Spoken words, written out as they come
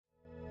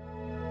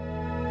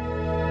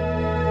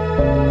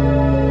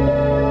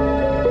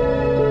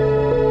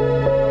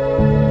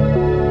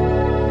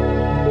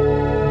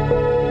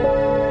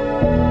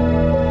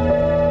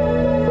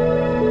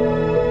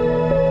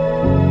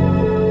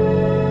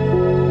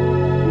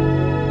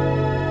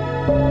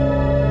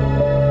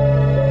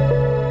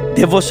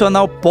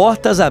Devocional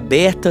Portas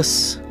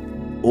Abertas,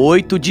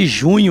 8 de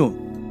junho,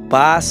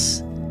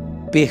 paz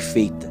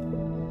perfeita.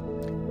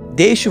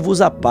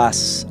 Deixo-vos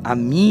a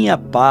minha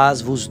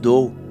paz vos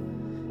dou,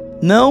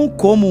 não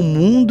como o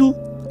mundo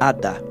a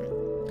dá.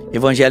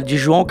 Evangelho de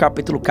João,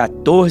 capítulo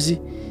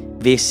 14,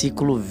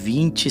 versículo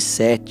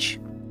 27.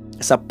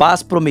 Essa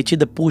paz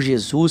prometida por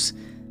Jesus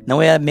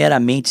não é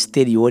meramente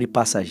exterior e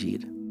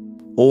passageira,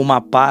 ou uma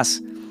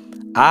paz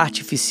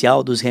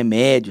artificial dos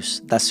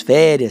remédios, das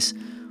férias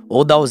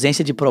ou da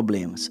ausência de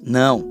problemas.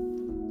 Não,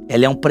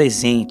 ela é um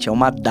presente, é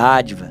uma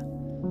dádiva.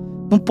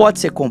 Não pode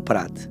ser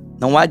comprada,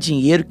 não há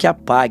dinheiro que a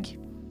pague.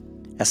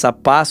 Essa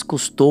paz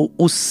custou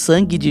o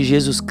sangue de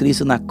Jesus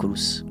Cristo na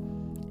cruz.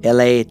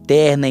 Ela é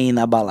eterna e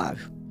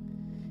inabalável.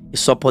 E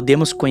só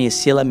podemos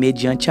conhecê-la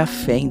mediante a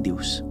fé em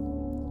Deus.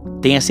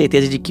 Tenha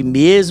certeza de que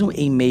mesmo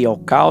em meio ao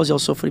caos e ao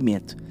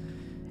sofrimento,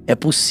 é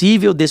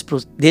possível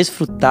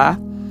desfrutar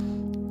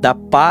da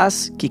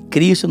paz que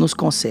Cristo nos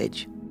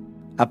concede.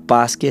 A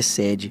paz que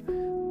excede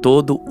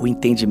todo o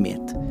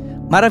entendimento.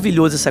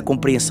 Maravilhosa essa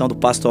compreensão do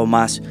pastor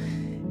Márcio.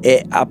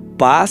 A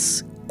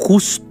paz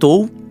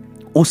custou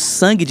o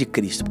sangue de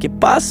Cristo. Porque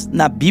paz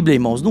na Bíblia,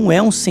 irmãos, não é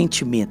um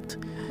sentimento.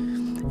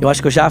 Eu acho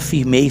que eu já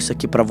afirmei isso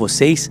aqui para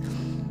vocês,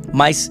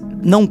 mas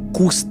não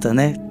custa,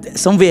 né?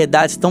 São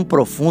verdades tão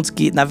profundas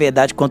que, na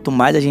verdade, quanto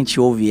mais a gente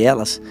ouve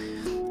elas,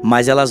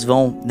 mais elas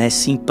vão, né,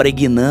 se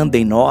impregnando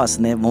em nós,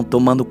 né? Vão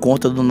tomando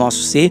conta do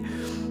nosso ser,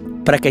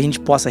 para que a gente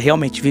possa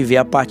realmente viver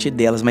a partir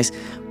delas. Mas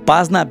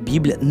paz na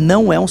Bíblia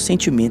não é um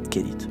sentimento,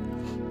 querido.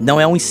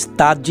 Não é um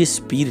estado de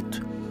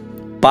espírito.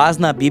 Paz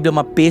na Bíblia é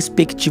uma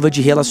perspectiva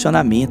de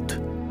relacionamento.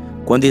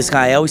 Quando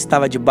Israel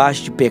estava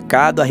debaixo de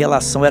pecado, a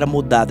relação era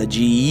mudada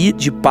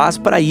de paz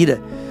para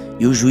ira,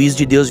 e o juízo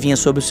de Deus vinha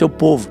sobre o seu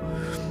povo.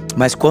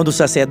 Mas quando o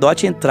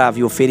sacerdote entrava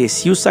e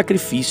oferecia o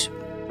sacrifício,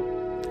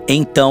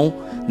 então,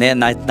 né,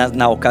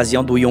 na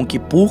ocasião do Yom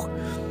Kippur,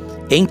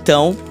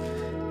 então,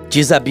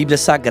 diz a Bíblia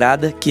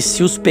Sagrada que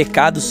se os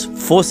pecados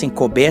fossem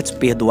cobertos,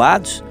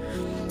 perdoados,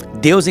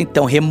 Deus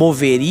então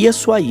removeria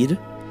sua ira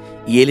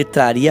e ele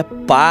traria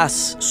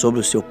paz sobre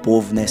o seu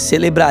povo, né?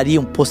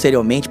 Celebrariam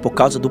posteriormente, por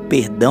causa do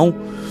perdão,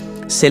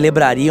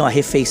 celebrariam a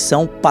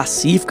refeição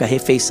pacífica, a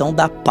refeição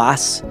da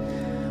paz.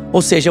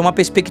 Ou seja, é uma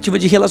perspectiva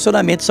de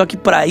relacionamento, só que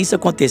para isso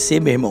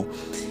acontecer, meu irmão,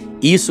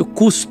 isso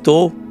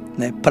custou,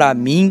 né, para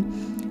mim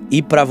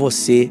e para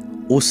você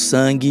o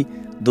sangue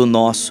do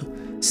nosso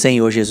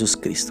Senhor Jesus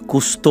Cristo.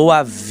 Custou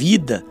a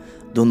vida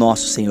do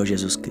nosso Senhor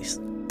Jesus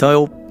Cristo.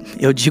 Então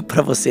eu digo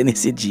para você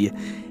nesse dia,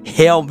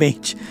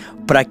 realmente,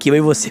 para que eu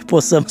e você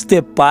possamos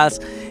ter paz,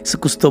 isso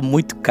custou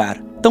muito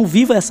caro. Então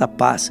viva essa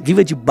paz,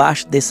 viva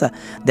debaixo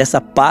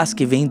dessa paz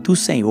que vem do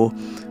Senhor,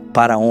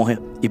 para a honra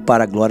e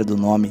para a glória do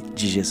nome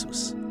de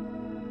Jesus.